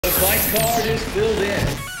fight card is filled in.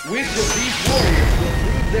 Which of these warriors will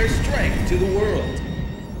prove their strength to the world?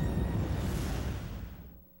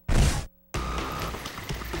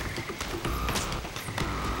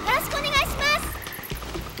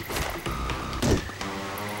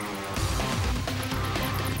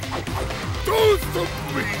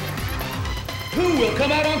 Who will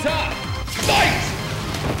come out on top? Fight!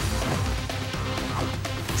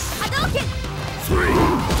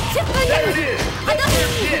 There it is! The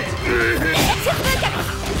first hit!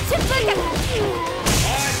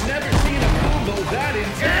 I've never seen a combo that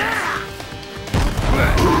intense!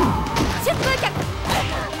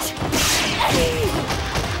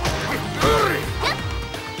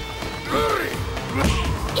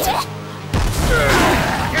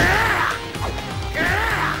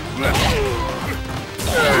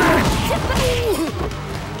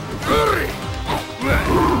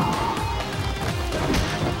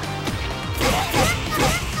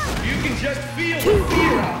 You can just feel the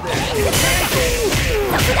fear out there.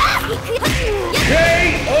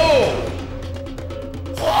 KO!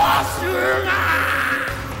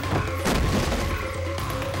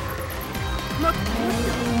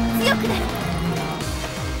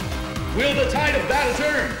 Will the tide of battle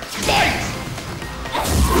turn? Fight!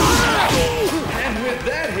 And with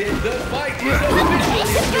that hit, the fight is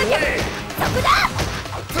officially underway.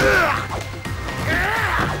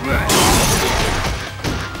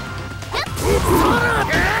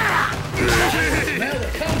 Smell the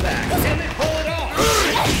comeback. Can they pull it off?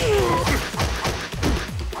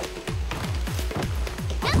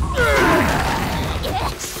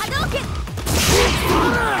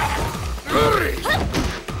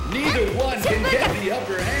 Neither one can get the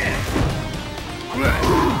upper hand.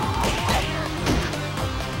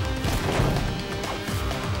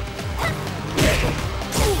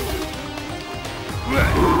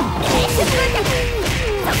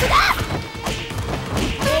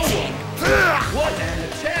 What an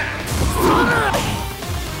attack!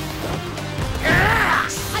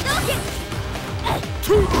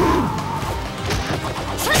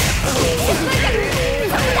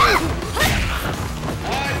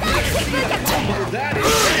 I've never seen a combo that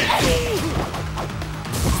intense!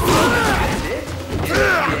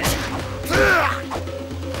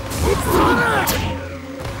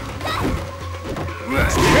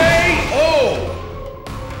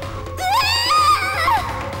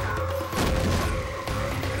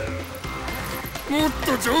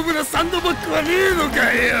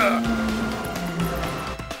 KO!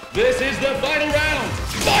 This is the final round.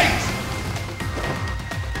 Fight!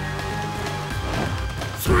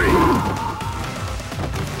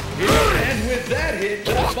 And with that hit,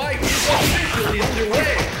 the fight is officially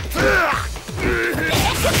underway.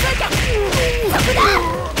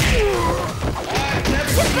 I've never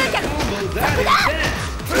seen a combo that intense.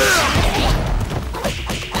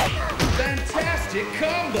 Fantastic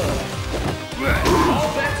combo. All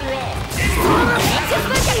bets are off. This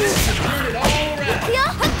has turned it all around.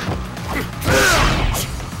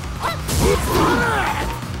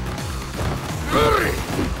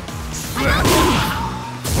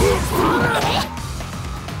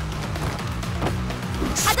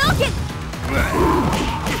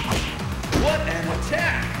 What an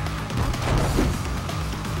attack!